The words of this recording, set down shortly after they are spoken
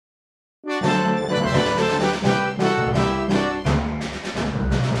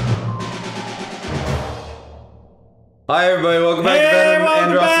Hi everybody, welcome back to Venom.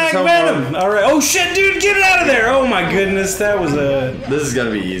 Welcome back, Venom. All right. Oh shit, dude, get it out of there! Oh my goodness, that was a. This is gonna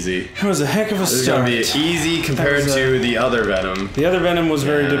be easy. That was a heck of a This is start. gonna be easy compared to the other Venom. The other Venom was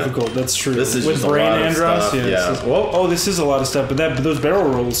very difficult. That's true. This is with just Brain a lot of Andros. stuff. Yes. Yeah. Whoa. Oh, this is a lot of stuff, but those barrel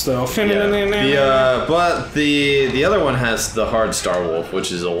rolls though. Yeah. But the other one has the hard Star Wolf,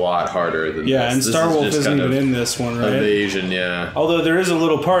 which is a lot harder than this. And This Star is Wolf just isn't kind even of in this one, right? Evasion, yeah. Although there is a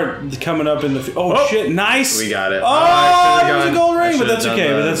little part coming up in the. Oh shit! Nice. We got it. Oh, it was a gold ring, but that's okay.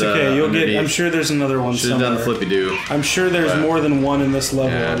 You'll underneath. get. I'm sure there's another one Should have somewhere. done the flippy do. I'm sure there's more than one in this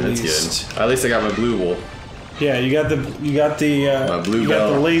level. Yeah, at that's least. good. At least I got my blue wool. Yeah, you got the My blue you got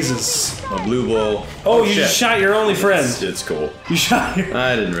bell. the lasers. My blue wool. Oh, you shit. just shot your only friend. It's cool. You shot your.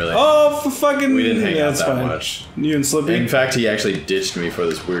 I didn't really. Oh, for fucking. We didn't hang out that's that fine. much. You and Slippy In fact, he actually ditched me for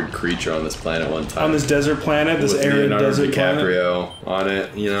this weird creature on this planet one time. on this desert planet, this with arid Leonardo desert planet. DiCaprio on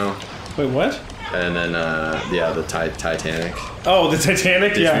it, you know. Wait, what? And then, yeah, the Titanic. Oh, the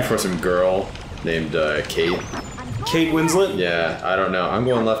Titanic. Ditched me Yeah. for some girl named Kate. Kate Winslet. Yeah, I don't know. I'm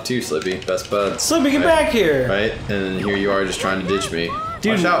going left too, Slippy. Best buds. Slippy, get back here. Right? And then here you are just trying to ditch me.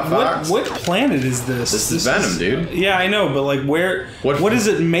 Dude, Watch out, Fox. what planet is this? This is Venom, dude. Yeah, I know, but like, What- what is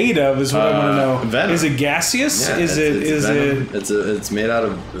it made of? Is what I want to know. Venom. Is it gaseous? Yeah, is it's venom. it It's made out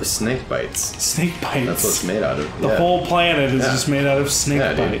of snake bites. snake bites? That's what it's made out of. The yeah. whole planet is Yeah. just made out of snake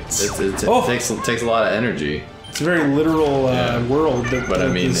Yeah, dude. bites. It Oh. takes a lot of energy. It's a very literal world that, But I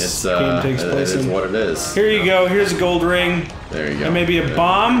that mean, this it's game takes place it is in. what it is. Here you go. Here's a gold ring. There you go. And maybe a Yeah.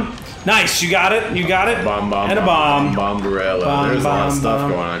 bomb. Nice, you got it. You got it. Bomb, and a bomb. Bombarella. Bomb, There's a lot of bomb, stuff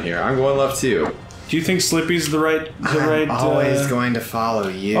bomb. going on here. I'm going left too. Do you think Slippy's the right? going to follow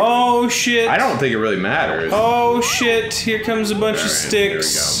you. Oh shit! I don't think it really matters. Oh shit! Here comes a bunch All of right, there we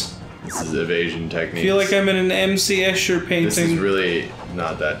sticks. go. This is evasion technique. I feel like I'm in an MC Escher painting. This is really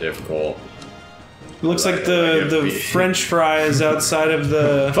not that difficult. It looks like like the a- French fries outside of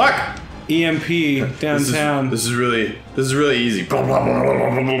the Fuck! EMP downtown. This is really easy.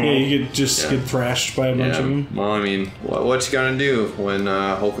 Yeah, you could just get thrashed by a bunch of them. Well, I mean, what you gonna do when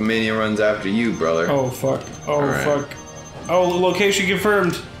Hulkamania runs after you, brother? Oh fuck! Oh Alright. fuck! Oh, location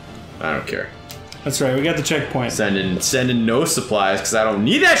confirmed. I don't care. That's right. We got the checkpoint. Sending no supplies because I don't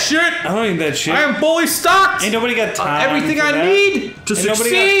need that shit. I don't need that shit. I am fully stocked. Ain't nobody got time. Everything for I that. need to Ain't nobody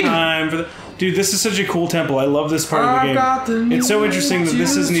succeed. got time for that. Dude, this is such a cool temple. I love this part of the game. It's so interesting that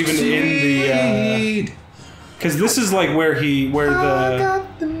this isn't even in the. Because this is like where the.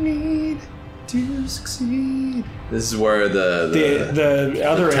 got the need to succeed. This is where The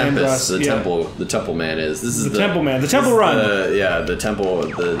other Andros. the temple man is. This is The temple man. The temple run. The temple,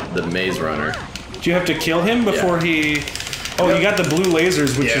 the maze runner. Do you have to kill him before he. Oh, you got the blue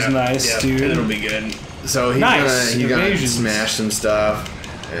lasers, which is nice, dude. It'll be good. So he's Nice. gonna Evasions. smash some stuff.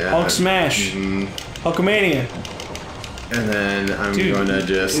 Yeah. Hulk smash. Hulkamania. And then I'm Dude, gonna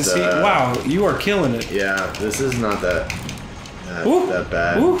just. is he, wow, you are killing it. Yeah, this is not that Ooh.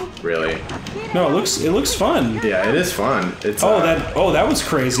 bad. Ooh. Really. No, it looks fun. Yeah, it is fun. It's. That was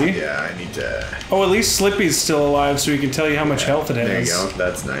crazy. Yeah, I need to. Oh, at least Slippy's still alive, so he can tell you how much health it has. There you go.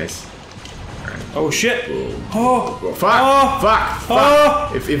 That's nice. Oh shit! Oh! Fuck! Oh. Fuck! Oh.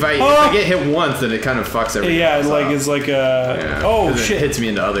 Fuck! If I get hit once, then it kind of fucks everything. Yeah, else like up. it's like a. Yeah, Oh 'cause shit! It hits me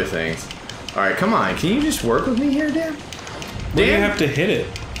into other things. All right, come on. Can you just work with me here, Dan? Where do you have to hit it?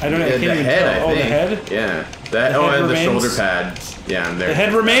 I don't know. Yeah, the head, I Oh, think. the head. Yeah. The Oh, head and the remains? shoulder pads. Yeah, and there. The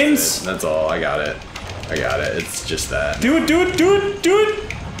head remains? That's all. I got it. It's just that. Do it! Do it! Do it! Do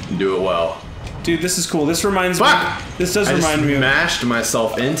it! Do it well. Dude, this is cool. This reminds me. Fuck! This does I remind just me of. mashed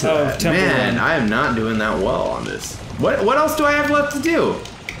myself into Of that. Temple Man, Run. I am not doing that well on this. What else do I have left to do?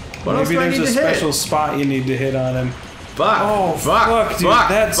 What else Maybe do I there's need a to special hit? spot you need to hit on him. Fuck! Oh, fuck, dude, Fuck!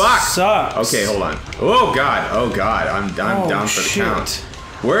 that fuck. sucks. Okay, hold on. Oh god! I'm Oh, down for the shit. count.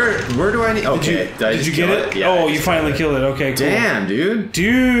 Where do I need? Okay, Did you get it? Yeah, oh, I you just finally killed killed it. Okay, cool. Damn, dude.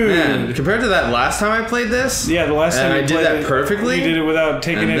 Dude. Man, compared to that last time I played this, Yeah, the last time and you I did played that it, perfectly. You did it without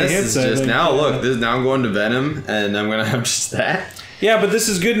taking and any this hits. is I just think. now. Look, now I'm going to Venom, and I'm gonna have just that. Yeah, but this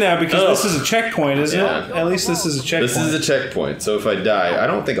is good now because Ugh. this is a checkpoint, isn't Yeah. it? At least this is a checkpoint. This is a checkpoint, so if I die, I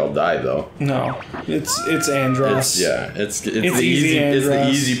don't think I'll die though. No, it's Andros. It's the easy, easy it's the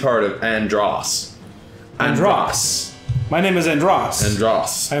Andros. easy part of Andros. Andros. My name is Andros.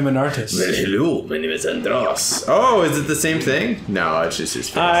 Andros. I'm an artist. Well, hello, my name is Andros. Oh, is it the same thing? No, it's just his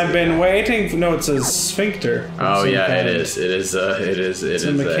face. I've been waiting. No, it's a sphincter. of Oh some yeah, kind. it is. It is. It's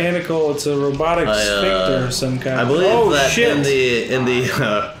a mechanical. It's a robotic sphincter of some kind. I believe oh, that shit. in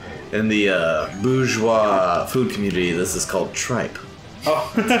the bourgeois food community, this is called tripe.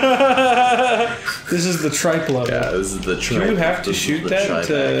 Oh. This is the tripe level. Yeah, this is the tripe. you have to this is shoot the that tripe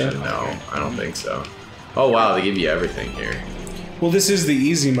to- action. No, I don't think so. Oh wow, they give you everything here. Well, this is the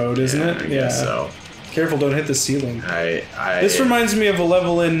easy mode, isn't it? I guess so. Careful, don't hit the ceiling. This reminds me of a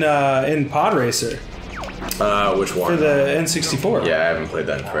level in Pod Racer. Which one? For the N64. Yeah, I haven't played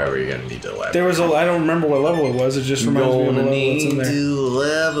that in forever. You're gonna need to level. There was I don't remember what level it was. It just reminds me of a level that's in there. To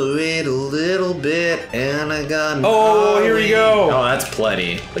level it a little bit, and I got. Oh, here we go. Oh, that's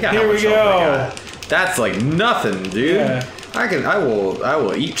plenty. Look at here how much we go. I got. That's like nothing, dude. Yeah. I will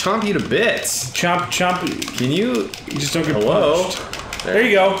chomp you to bits. Chomp. Can you? You just don't get Hello. punched. There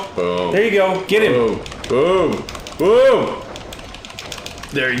you go. Boom. There you go. Get him. Boom. Boom. Boom.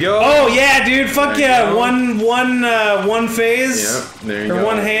 There you go. Oh yeah, dude! Fuck yeah! One phase. Yep. There you or go.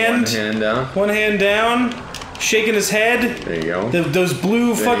 One hand. One hand down. One hand down. Shaking his head. There you go. Those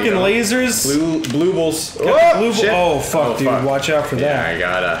blue fucking lasers. Blue balls. Oh fuck, dude! Fuck. Watch out for that. I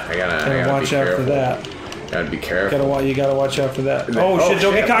gotta watch out for that. Gotta be careful. You gotta watch out for that. Oh shit!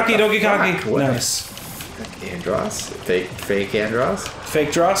 Don't get cocky! Don't get cocky! What? Nice. Andros? Fake Andros?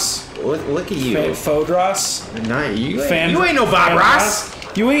 Fake Dross? Look at you. Faux Dross? Not you. You ain't no Bob Ross.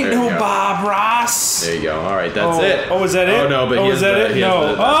 You ain't no Bob Ross. There you go. All right, that's it. Oh, is that it? Oh no, but is that it?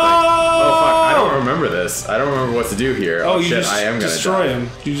 No. Oh fuck! I don't remember this. I don't remember what to do here. Oh, you shit! just I am gonna destroy him.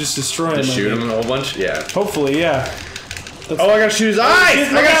 You just destroy him. Just shoot him a whole bunch. Yeah. Hopefully, yeah. I gotta shoot his eyes. I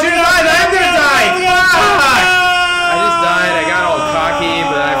am gonna die. I just died. I got all cocky,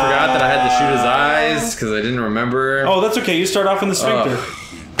 but I forgot that I had to shoot his eyes because I didn't remember. Oh, that's okay. You start off in the sphincter.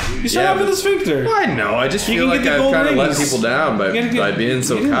 You start off in the sphincter. I know. I just feel like I've kind of let people down by being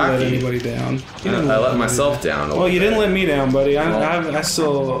so cocky. You didn't let anybody down. I let myself down. Well, you didn't let me down, buddy. I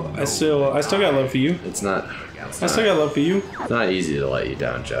still got love for you. It's not. I still got love for you. It's not easy to let you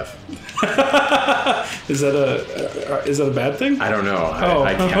down, Jeff. Is that a bad thing? I don't know.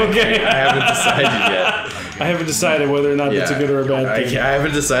 I haven't decided yet. I haven't decided whether or not that's a good or a bad thing. I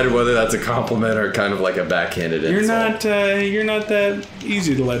haven't decided whether that's a compliment or kind of like a backhanded insult. You're not that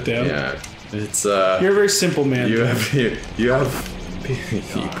easy to let down. Yeah, it's. You're a very simple man. You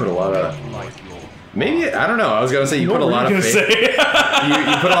put a lot of. Maybe I don't know. I was gonna say you put a lot of faith.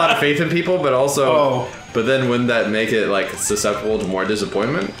 you put a lot of faith in people, but also. But then wouldn't that make it like susceptible to more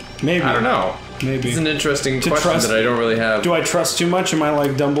disappointment? Maybe. I don't know. Maybe. It's an interesting question that I don't really have. Do I trust too much? Am I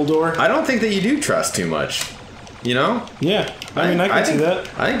like Dumbledore? I don't think that you do trust too much. You know? Yeah. I mean, I can see that.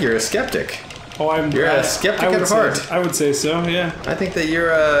 I think you're a skeptic. Oh, you're a skeptic at heart. I would say so. Yeah. I think that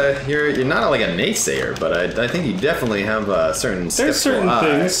you're not like a naysayer, but I think you definitely have certain. There's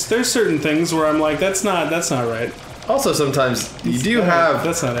certain things where I'm like, that's not right. Also, sometimes you do have.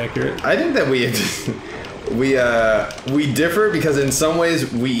 That's not accurate. I think that we differ because in some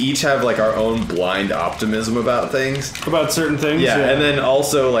ways we each have like our own blind optimism about things. About certain things. Yeah, and then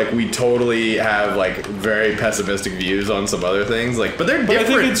also like we totally have like very pessimistic views on some other things. Like, but they're different. I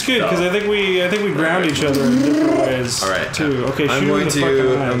think it's good because I think we ground each other in different ways. All right. Too. Okay. I'm going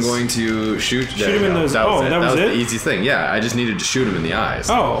to shoot him in those. That was it. The easiest thing. Yeah, I just needed to shoot him in the eyes.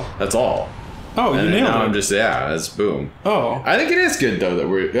 Oh. That's all. Oh, you nailed it. I'm just, that's boom. Oh. I think it is good, though,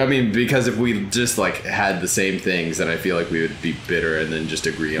 that because if we just, like, had the same things, then I feel like we would be bitter and then just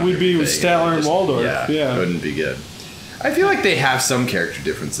agree on We'd be with Statler and Waldorf. Yeah. It wouldn't be good. I feel like they have some character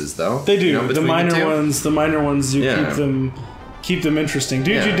differences, though. They do. You know, the minor ones, you keep them interesting.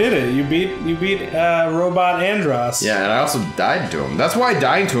 Dude, you did it. You beat Robot Andros. Yeah, and I also died to him. That's why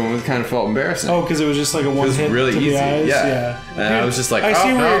dying to him kind of felt embarrassing. Oh, because it was just like a one hit really to easy. The eyes. Yeah. And dude, I was just like, I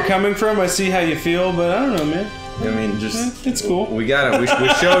see where you're coming from. I see how you feel, but I don't know, man. I mean, just it's cool. We got it. We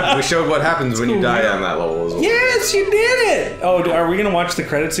showed what happens when you die on that level as well. Yes, you did it. Oh, are we gonna watch the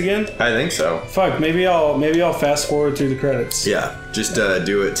credits again? I think so. Fuck, maybe I'll fast forward through the credits. Yeah, just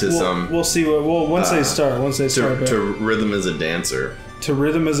do it to some. We'll see what. Once they start. To Rhythm as a Dancer. To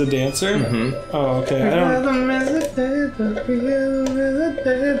Rhythm as a Dancer? Mm-hmm. Oh, okay. Rhythm as a dancer.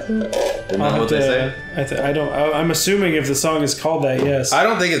 Isn't that what they say? I'm assuming if the song is called that, yes. I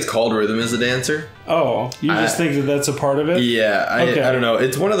don't think it's called Rhythm as a Dancer. Oh, you just think that that's a part of it? Yeah, I don't know.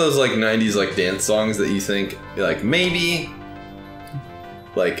 It's one of those like 90s like dance songs that you think like maybe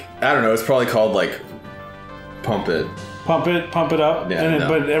like I don't know. It's probably called like Pump It. Pump it up. Yeah,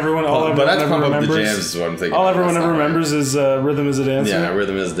 but everyone, Pump Up the Jams is what I'm thinking. All everyone ever remembers is Rhythm as a Dancer. Yeah,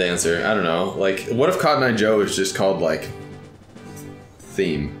 Rhythm as a Dancer. I don't know. Like, what if Cotton Eye Joe is just called like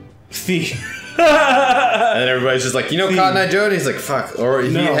Theme? And everybody's just like, Cotton Eye Joe, and he's like, fuck. Or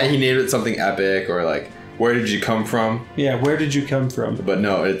he named it something epic, or like, where did you come from? Yeah, where did you come from? But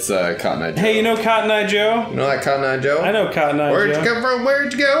no, it's Cotton Eye Joe. Hey, you know Cotton Eye Joe? You know that Cotton Eye Joe? I know Cotton Eye Joe. Where'd you come from?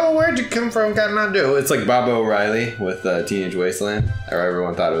 Where'd you go? Where'd you come from, Cotton Eye Joe? It's like Bob O'Reilly with Teenage Wasteland. Or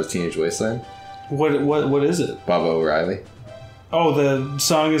everyone thought it was Teenage Wasteland. What is it? Bob O'Reilly. Oh, the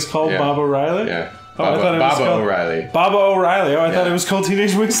song is called Bob O'Reilly? Yeah. Baba O'Reilly. Baba O'Reilly. Oh, I thought it was called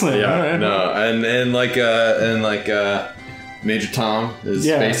Teenage Wasteland. Yeah, right. no, and Major Tom is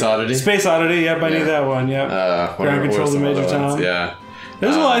Space Oddity. Space Oddity. Yep, I knew that one. Yep. Ground Control to Major Tom. Yeah.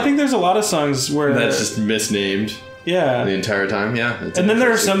 There's I think there's a lot of songs where that's just misnamed. Yeah. The entire time. Yeah. And then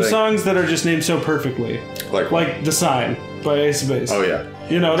there are some songs that are just named so perfectly. Like The Sign by Ace of Base. Oh yeah.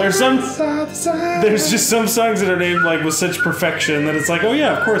 You know, there's just some songs that are named like with such perfection that it's like, oh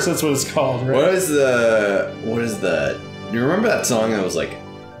yeah, of course that's what it's called, right? What is the do you remember that song that was like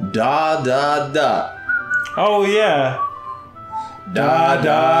da da da? Oh yeah. Da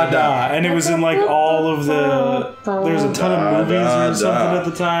da da. And it was in like all of the there was a ton of movies or something at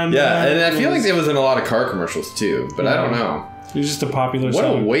the time. Yeah, and I feel like it was in a lot of car commercials too, but I don't know. It was just a popular song.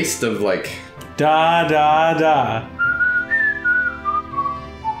 What a waste of like da da da.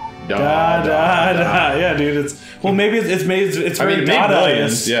 Da da da. Yeah, dude. Maybe it's very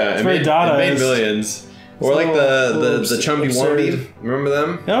Dadaist. Yeah, it's very Dadaist. It made millions. Or like the Chumbawamba. Remember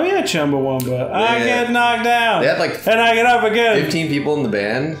them? Oh yeah, Chumbawamba. I get knocked down. They had like and I get up again. 15 people in the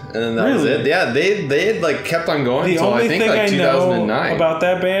band, and then that was it. Yeah, they had like kept on going until I think like 2009. Know about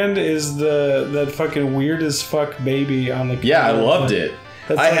that band is that fucking weird as fuck baby on the. Yeah, I loved it.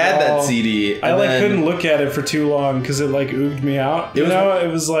 I had that CD. I couldn't look at it for too long because it like ooged me out. It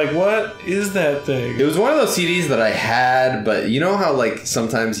was like, what is that thing? It was one of those CDs that I had, but you know how like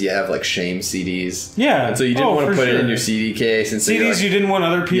sometimes you have like shame CDs. Yeah. And so you didn't want to put it in your CD case. And so CDs you didn't want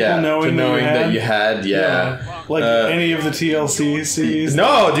other people knowing that you had. Yeah. Like any of the TLC CDs.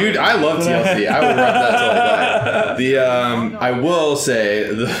 No, dude, I love TLC. I would rep that till I die. I will say,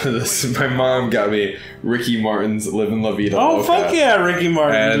 my mom got me Ricky Martin's "Livin' La Vida Loca." Oh fuck yeah, Ricky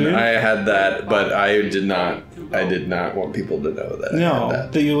Martin! And dude. I had that, but I did not want people to know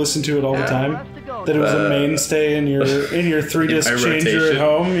that. That you listened to it all the time. That it was a mainstay in your 3-disc changer at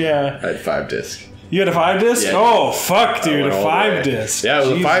home. Yeah, I had 5 discs. You had a 5-disc? Yeah. Oh, fuck, dude. A 5-disc. Yeah, it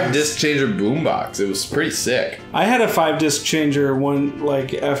was a 5-disc changer boombox. It was pretty sick. I had a 5-disc changer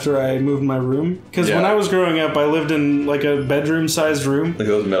after I moved my room. Because when I was growing up, I lived in like a bedroom-sized room. Look at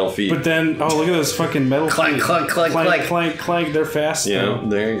those metal feet. But then, look at those fucking metal feet. Clank, clank, clank. Clank, clank. They're fast. Yeah,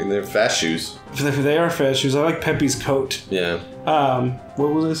 they're fast shoes. They are fast shoes. I like Pepe's coat. Yeah.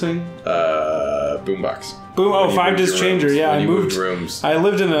 What was I saying? Boombox. 5-disc changer. Yeah, I moved rooms. I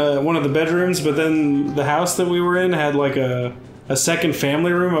lived in one of the bedrooms, but then the house that we were in had like a second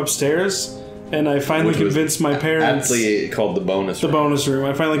family room upstairs, and I finally convinced my parents. Aptly called the bonus room. The bonus room.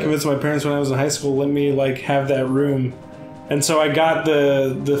 I finally convinced my parents when I was in high school, let me like have that room. And so I got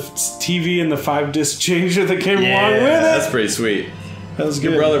the TV and the 5-disc changer that came along with it. That's pretty sweet. That was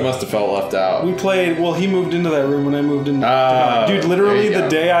good. Your brother must have felt left out. We played. Well, he moved into that room when I moved in. Dude, literally the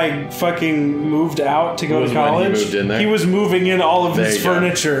day I fucking moved out to go to college, he moved in there? He was moving in all of his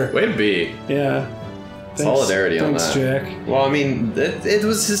furniture. Way to be. Yeah. Solidarity on that. Thanks, Jack. Well, I mean, it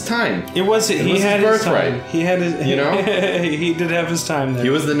was his time. It was. He had his time. He had his. You know, he did have his time there. He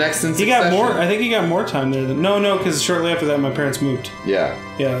was the next in succession. He got more. I think he got more time there. No, because shortly after that, my parents moved. Yeah.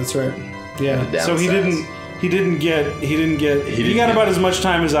 Yeah, that's right. Yeah. So he got about as much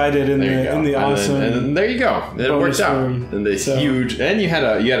time as I did in the awesome. And there you go. It worked out. And this huge. And you had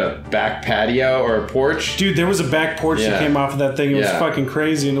a back patio or a porch. Dude, there was a back porch that came off of that thing. It was fucking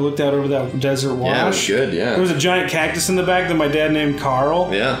crazy, and it looked out over that desert wash. Yeah, it was good. Yeah. There was a giant cactus in the back that my dad named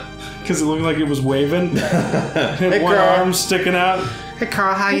Carl. Yeah. Because it looked like it was waving. Hey, one arm sticking out. Hey,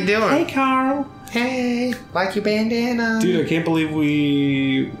 Carl, how you doing? Hey, Carl. Hey, like your bandana. Dude, I can't believe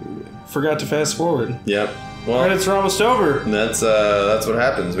we forgot to fast forward. Yep. Well, credits are almost over. That's what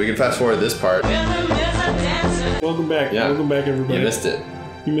happens. We can fast forward this part. Welcome back. Yeah. Welcome back, everybody. You missed it.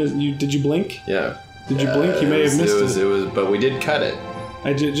 Did you blink? Yeah. Did you blink? You may have missed it. It was, but we did cut it.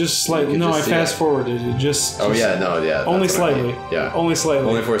 I did just slightly. No, I fast forwarded it. Just. Oh yeah, no, yeah. Only slightly. Yeah. Only slightly.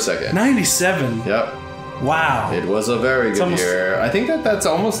 Only for a second. 97. Yep. Wow. It was a very good year. I think that's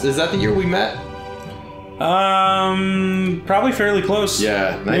almost. Is that the year we met? Probably fairly close.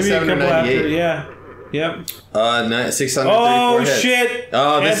 Yeah, 97 maybe a couple after. Yeah. Yep. 634 hits. Shit!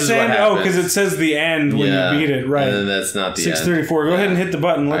 Oh, this is what happens. Oh, because it says the end when you beat it, right? And then that's not the 634. Go ahead and hit the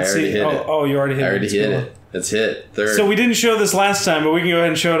button. Let's see. Hit it. Oh, you already hit it. I already hit it. It's hit. Third. So we didn't show this last time, but we can go ahead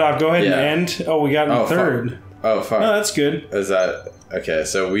and show it off. Go ahead and end. Oh, we got in third. Oh, fuck. Oh, that's good. Is that okay?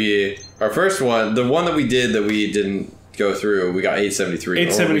 So our first one, the one that we did that we didn't go through, we got 873.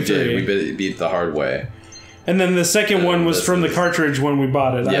 873. We beat the hard way. And then the second one was from the cartridge when we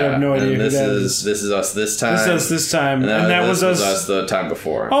bought it. I have no idea who that is. This is us this time. This is us this time. And that was us the time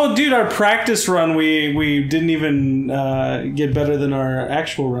before. Oh, dude, our practice run, we didn't even get better than our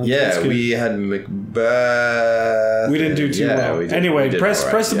actual run. Yeah, we had Macbeth. We didn't do too well. Anyway,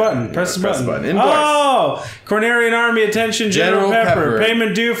 press the button. Press the button. Invoice. Oh! Cornerian Army, attention, General Pepper.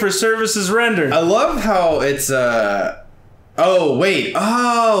 Payment due for services rendered. I love how it's... Oh, wait.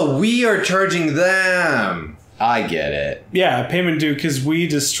 Oh, we are charging them. I get it. Yeah, payment due because we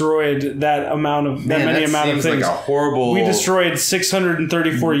destroyed that amount of many amount of things. Like a horrible. We destroyed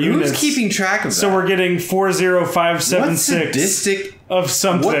 634 units. Who's keeping track of that? So we're getting 40576. What's sadistic of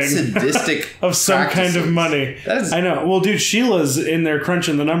something. What sadistic of some practices? Kind of money. I know. Well, dude, Sheila's in there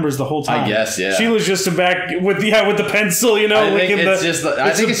crunching the numbers the whole time. I guess, yeah. Sheila's just back with the pencil, you know. I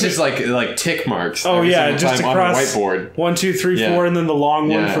think it's just like tick marks. Oh yeah, just across on a whiteboard. 1, 2, 3, 4, and then the long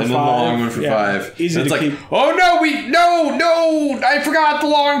one for 5. And then the long one for 5. Easy and to it's keep. Like, oh no, I forgot the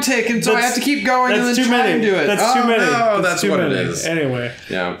long tick, and so I have to keep going and then try and do it. That's too many. No, that's what it is. Anyway,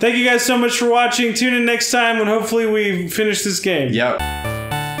 yeah. Thank you guys so much for watching. Tune in next time when hopefully we finish this game. Yep.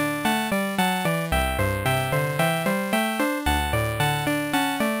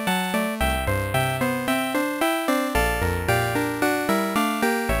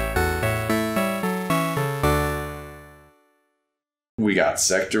 We got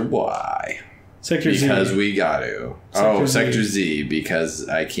Sector Y. Sector Z. Because we got to. Sector Z, because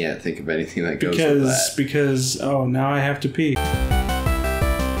I can't think of anything that goes with that. Because, now I have to pee.